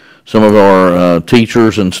 some of our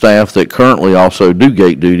teachers and staff that currently also do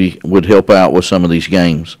gate duty would help out with some of these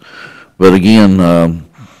games. But again,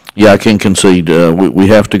 I can concede we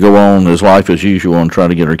have to go on as life as usual and try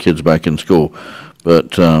to get our kids back in school.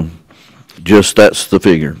 But just that's the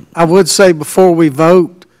figure. I would say before we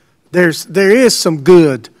vote, there is some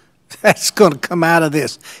good that's going to come out of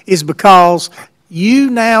this, is because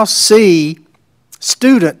you now see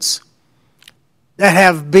students that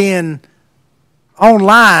have been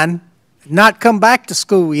online, not come back to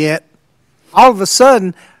school yet. All of a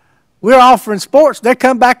sudden, we're offering sports. They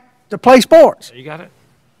come back to play sports. You got it.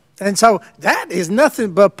 And so that is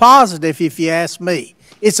nothing but positive, if you ask me.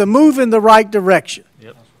 It's a move in the right direction.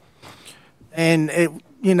 Yep. And,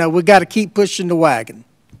 we got to keep pushing the wagon.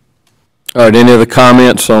 All right, any other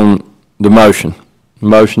comments on the motion? The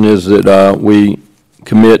motion is that we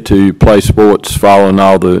commit to play sports following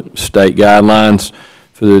all the state guidelines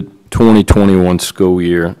for the 2021 school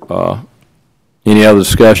year. Any other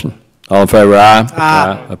discussion? All in favor, aye?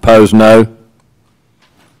 Aye. Opposed, no?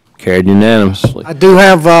 Carried unanimously. I do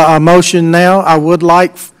have a motion now. I would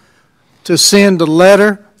like to send a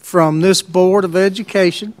letter from this Board of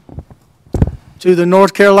Education to the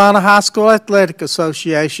North Carolina High School Athletic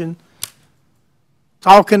Association,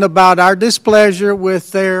 talking about our displeasure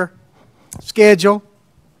with their schedule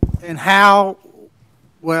and how,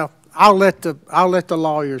 well, I'll let the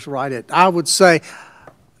lawyers write it. I would say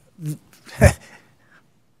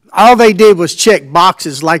all they did was check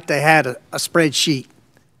boxes like they had a spreadsheet.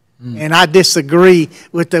 And I disagree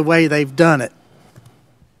with the way they've done it.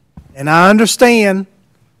 And I understand,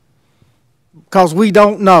 because we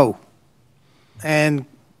don't know. And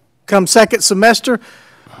come second semester,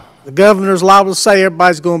 the governor's liable to say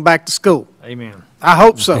everybody's going back to school. Amen. I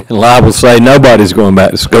hope so. And liable to say nobody's going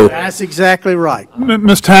back to school. That's exactly right.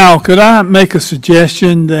 Mr. Howell, could I make a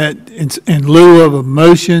suggestion that in lieu of a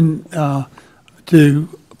motion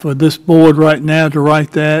for this board right now to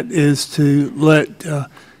write that, is to let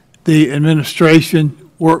the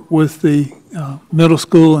administration work with the middle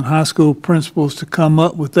school and high school principals to come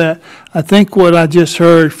up with that. I think what I just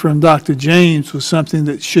heard from Dr. James was something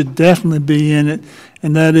that should definitely be in it,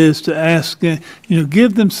 and that is to ask,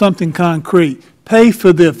 give them something concrete. Pay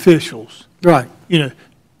for the officials. Right.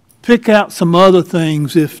 Pick out some other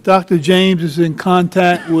things. If Dr. James is in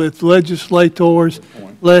contact with legislators,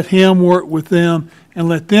 let him work with them and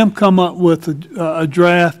let them come up with a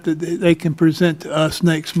draft that they can present to us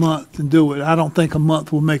next month and do it. I don't think a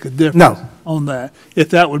month will make a difference on that, if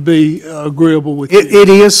that would be agreeable with you. It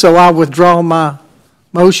is, so I withdraw my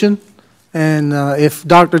motion. And if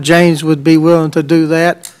Dr. James would be willing to do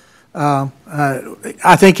that,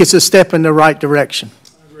 I think it's a step in the right direction.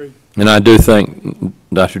 I agree. And I do think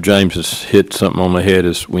Dr. James has hit something on the head,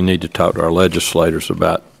 is we need to talk to our legislators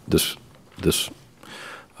about this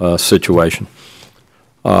situation.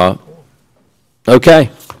 Okay.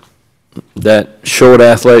 That short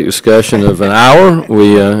athletic discussion of an hour,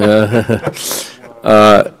 we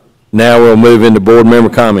now we'll move into board member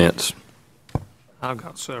comments. I've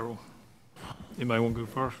got several. Anybody want to go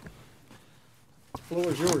first? The floor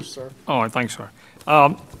is yours, sir. All right, thanks, sir.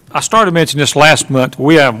 I started mentioning this last month.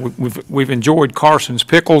 We've enjoyed Carson's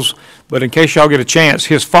Pickles, but in case y'all get a chance,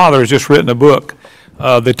 his father has just written a book,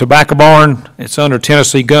 The Tobacco Barn. It's under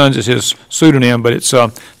Tennessee Guns is his pseudonym, but it's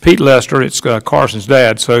Pete Lester. It's Carson's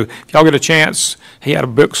dad. So if y'all get a chance, he had a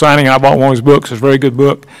book signing. I bought one of his books. It's a very good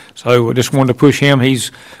book. So I just wanted to push him. He's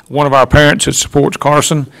one of our parents that supports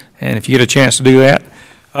Carson, and if you get a chance to do that.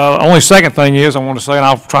 Only second thing is I want to say, and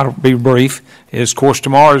I'll try to be brief, is, of course,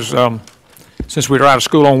 tomorrow's, since we were out of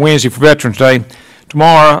school on Wednesday for Veterans Day,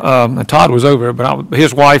 tomorrow, and Todd was over, but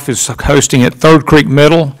his wife is hosting at Third Creek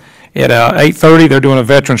Middle at 8:30. They're doing a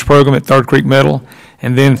veterans program at Third Creek Middle.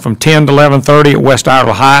 And then from 10 to 11:30 at West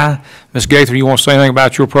Idle High. Ms. Gaither, you want to say anything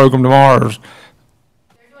about your program tomorrow? They're doing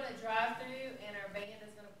a drive-through, and our band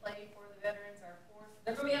is going to play for the veterans.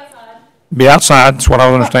 They're going to be outside. Be outside, that's what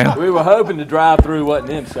I understand. We were hoping the drive-through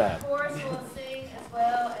wasn't inside. Of course, we'll sing as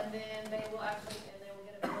well, and then they will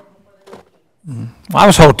get available for the weekend. I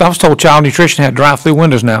was told Child Nutrition had drive-through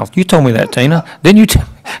windows now. You told me that, Tina. Didn't you?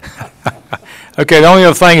 Okay, the only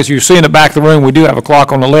other thing is you see in the back of the room, we do have a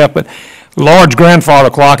clock on the left, but large grandfather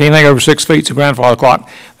clock, anything over 6 feet is a grandfather clock.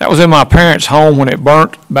 That was in my parents' home when it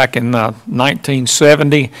burnt back in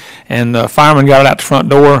 1970, and the fireman got it out the front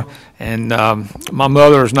door. And my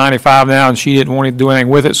mother is 95 now, and she didn't want to do anything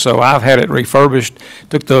with it, so I've had it refurbished,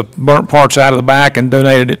 took the burnt parts out of the back and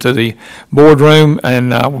donated it to the boardroom,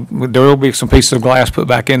 and there will be some pieces of glass put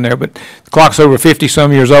back in there. But the clock's over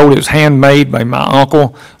 50-some years old. It was handmade by my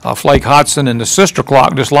uncle, Flake Hodson, and the sister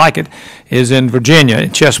clock, just like it, is in Virginia,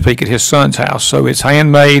 in Chesapeake, at his son's house. So it's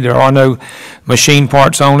handmade. There are no machine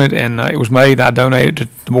parts on it, and it was made. I donated it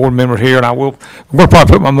to the board members here, and we'll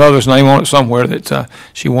probably put my mother's name on it somewhere that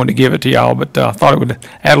she wanted to give it to y'all, but I thought it would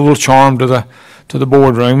add a little charm to the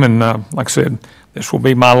boardroom. And like I said, this will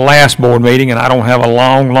be my last board meeting, and I don't have a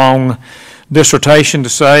long dissertation to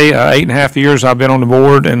say. 8.5 years I've been on the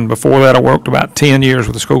board, and before that I worked about 10 years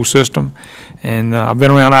with the school system, and I've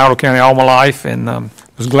been around Idle County all my life, and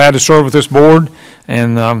was glad to serve with this board.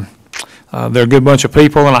 And they're a good bunch of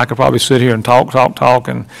people, and I could probably sit here and talk,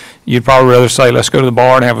 and you'd probably rather say let's go to the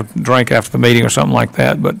bar and have a drink after the meeting or something like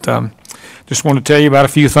that. But just want to tell you about a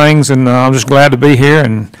few things, and I'm just glad to be here,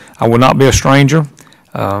 and I will not be a stranger.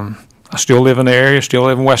 I still live in the area, still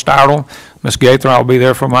live in West Idle. Ms. Gaither, I'll be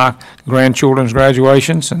there for my grandchildren's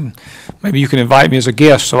graduations, and maybe you can invite me as a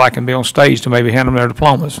guest so I can be on stage to maybe hand them their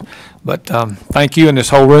diplomas. But thank you, and this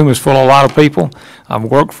whole room is full of a lot of people. I've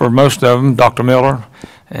worked for most of them, Dr. Miller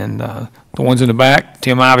and the ones in the back.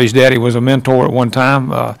 Tim Ivy's daddy was a mentor at one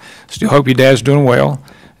time. Still hope your dad's doing well.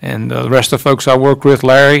 And the rest of the folks I work with,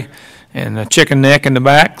 Larry and Chicken Neck in the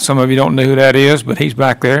back. Some of you don't know who that is, but he's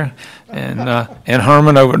back there. And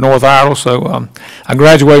Herman over at North Idle. So I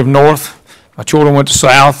graduated from North. My children went to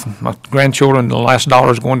South. My grandchildren, the last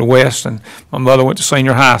dollar is going to West. And my mother went to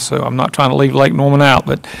senior high. So I'm not trying to leave Lake Norman out,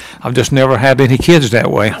 but I've just never had any kids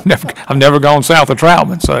that way. I've never gone south of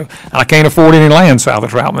Troutman. So I can't afford any land south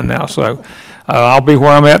of Troutman now. So I'll be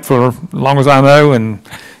where I'm at for as long as I know. And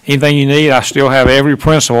anything you need, I still have every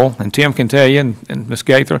principal, and Tim can tell you, and Ms.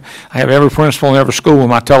 Gaither, I have every principal in every school on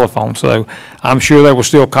my telephone, so I'm sure they will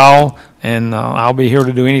still call, and I'll be here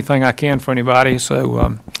to do anything I can for anybody.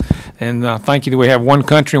 So, thank you that we have one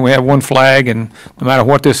country and we have one flag, and no matter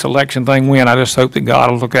what this election thing wins, I just hope that God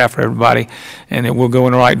will look after everybody, and it will go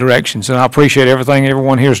in the right direction. So I appreciate everything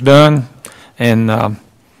everyone here's done, and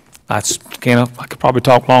I could probably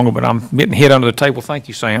talk longer, but I'm getting hit under the table. Thank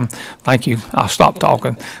you, Sam. Thank you. I'll stop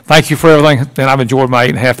talking. Thank you for everything, and I've enjoyed my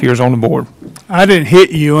 8.5 years on the board. I didn't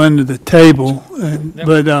hit you under the table,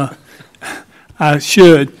 but I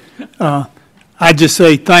should. I just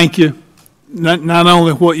say thank you, not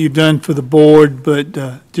only what you've done for the board, but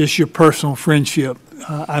just your personal friendship.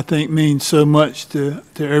 I think means so much to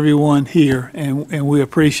everyone here, and we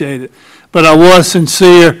appreciate it. But I was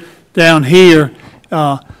sincere down here.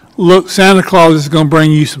 Look, Santa Claus is going to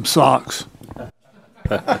bring you some socks.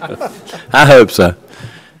 I hope so.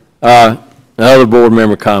 Other board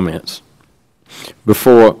member comments?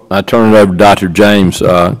 Before I turn it over to Dr. James,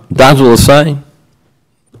 Dr. Lassane,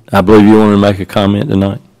 I believe you wanted to make a comment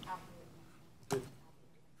tonight.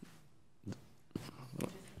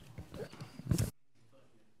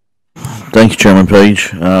 Thank you, Chairman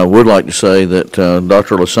Page. I would like to say that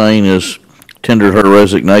Dr. Lassane has tendered her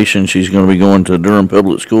resignation. She's going to be going to Durham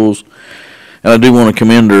Public Schools. And I do want to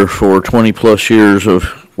commend her for 20-plus years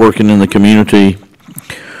of working in the community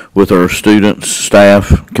with our students,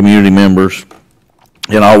 staff, community members,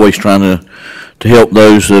 and always trying to help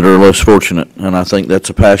those that are less fortunate. And I think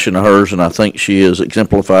that's a passion of hers, and I think she has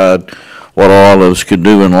exemplified what all of us could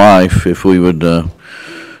do in life if we would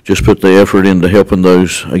just put the effort into helping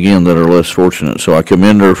those, again, that are less fortunate. So I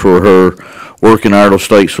commend her for her work in Iredell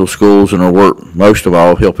Statesville schools and her work, most of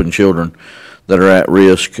all, helping children that are at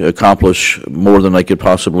risk accomplish more than they could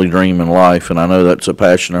possibly dream in life. And I know that's a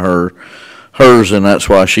passion of hers, and that's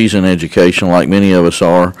why she's in education like many of us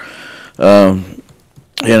are. And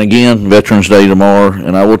again, Veterans Day tomorrow,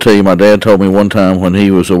 and I will tell you, my dad told me one time when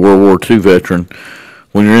he was a World War II veteran,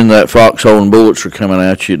 when you're in that foxhole and bullets are coming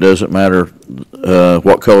at you, it doesn't matter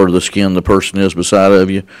what color the skin the person is beside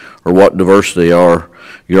of you or what diverse they are.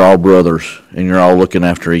 You're all brothers, and you're all looking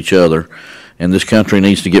after each other. And this country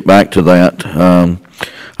needs to get back to that.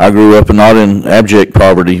 I grew up not in abject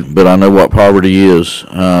poverty, but I know what poverty is,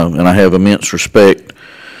 and I have immense respect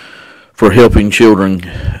for helping children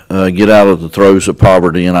get out of the throes of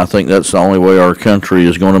poverty, and I think that's the only way our country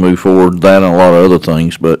is going to move forward, that and a lot of other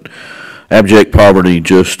things. But abject poverty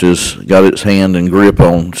just has got its hand and grip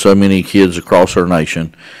on so many kids across our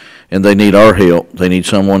nation, and they need our help. They need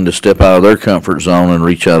someone to step out of their comfort zone and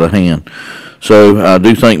reach out a hand. So I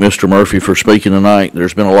do thank Mr. Murphy for speaking tonight.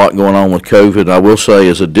 There's been a lot going on with COVID. I will say,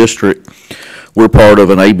 as a district, we're part of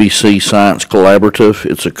an ABC Science Collaborative.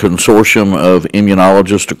 It's a consortium of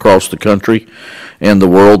immunologists across the country and the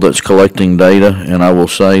world that's collecting data, and I will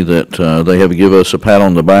say that they have given us a pat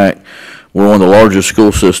on the back. We're one of the largest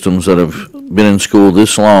school systems that have been in school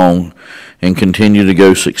this long and continue to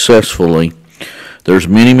go successfully. There's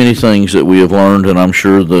many, many things that we have learned, and I'm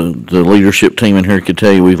sure the leadership team in here could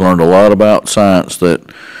tell you we've learned a lot about science that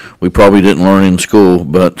we probably didn't learn in school.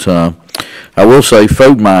 But I will say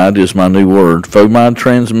FODMID is my new word, FODMID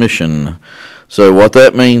transmission. So what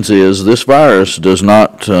that means is this virus does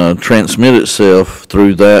not transmit itself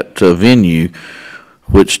through that venue,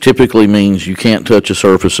 which typically means you can't touch a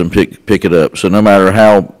surface and pick it up. So no matter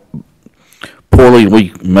how poorly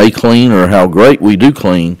we may clean or how great we do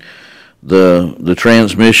clean, the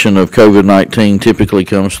transmission of COVID-19 typically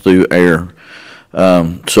comes through air.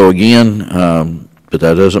 So again, but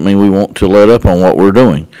that doesn't mean we want to let up on what we're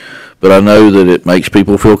doing. But I know that it makes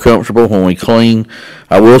people feel comfortable when we clean.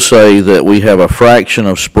 I will say that we have a fraction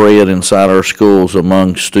of spread inside our schools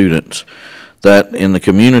among students. That in the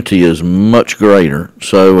community is much greater.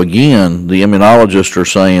 So again, the immunologists are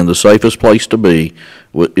saying the safest place to be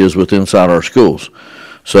is within inside our schools.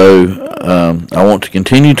 So I want to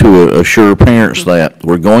continue to assure parents that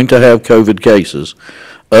we're going to have COVID cases.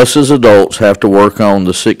 Us as adults have to work on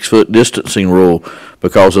the 6-foot distancing rule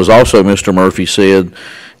because, as also Mr. Murphy said,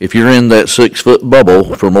 if you're in that 6-foot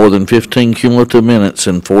bubble for more than 15 cumulative minutes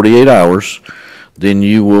in 48 hours, then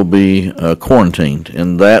you will be quarantined.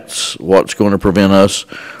 And that's what's going to prevent us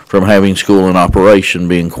from having school in operation,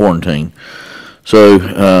 being quarantined.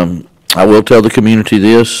 So I will tell the community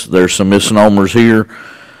this. There's some misnomers here.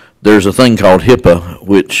 There's a thing called HIPAA,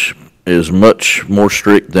 which is much more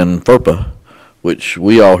strict than FERPA, which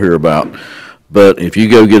we all hear about. But if you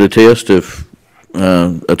go get a test, if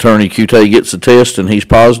Attorney Cute gets a test and he's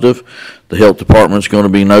positive, the health department's going to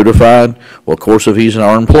be notified. Well, of course, if he's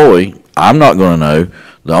our employee, I'm not going to know.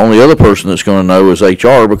 The only other person that's going to know is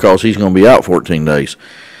HR, because he's going to be out 14 days.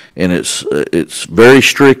 And it's very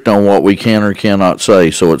strict on what we can or cannot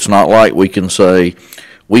say. So it's not like we can say,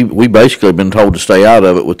 we basically have been told to stay out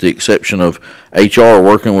of it, with the exception of HR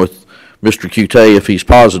working with Mr. Cute if he's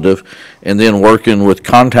positive, and then working with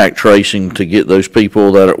contact tracing to get those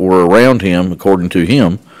people that were around him, according to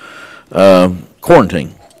him,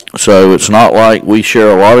 quarantine. So it's not like we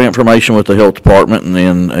share a lot of information with the health department, and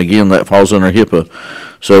then again, that falls under HIPAA.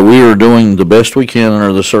 So we are doing the best we can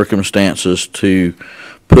under the circumstances to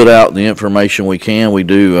put out the information we can. We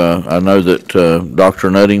do. I know that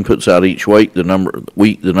Dr. Nutting puts out each week the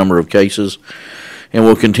number of cases, and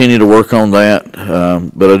we'll continue to work on that.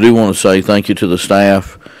 But I do want to say thank you to the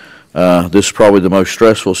staff. This is probably the most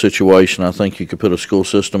stressful situation I think you could put a school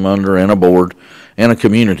system under, and a board, and a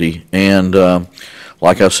community. And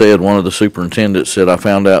like I said, one of the superintendents said, I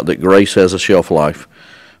found out that grace has a shelf life,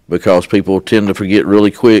 because people tend to forget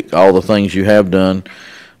really quick all the things you have done.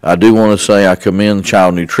 I do want to say I commend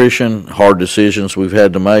child nutrition, hard decisions we've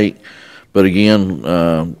had to make. But again,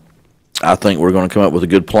 I think we're going to come up with a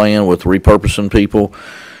good plan with repurposing people.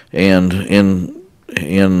 And in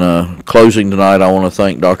closing tonight, I want to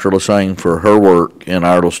thank Dr. Lesang for her work in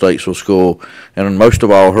Iredell Statesville School, and most of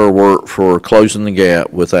all, her work for closing the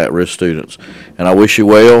gap with at-risk students. And I wish you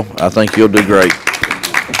well. I think you'll do great.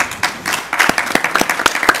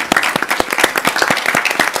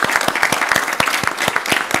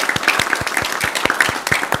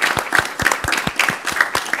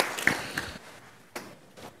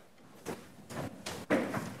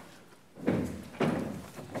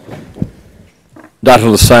 Dr.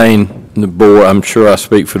 Lesang, the board, I'm sure I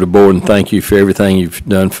speak for the board, and thank you for everything you've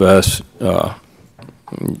done for us. You're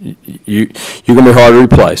going to be hard to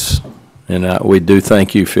replace, and we do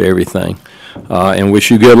thank you for everything, and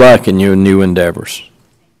wish you good luck in your new endeavors.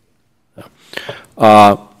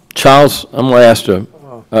 Charles, I'm going to ask to,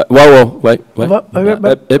 wait. I'm going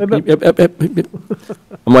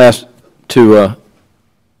to ask to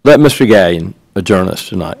let Mr. Gallion adjourn us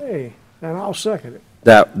tonight. Hey, and I'll second it.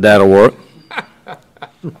 That'll work.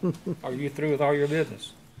 Are you through with all your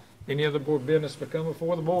business? Any other board business to come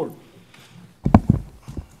before the board?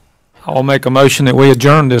 I'll make a motion that we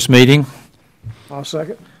adjourn this meeting. I'll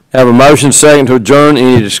second. Have a motion second to adjourn.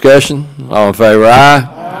 Any discussion? All in favor, aye.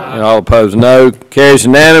 Aye. And all opposed, no. Carries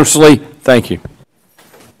unanimously. Thank you.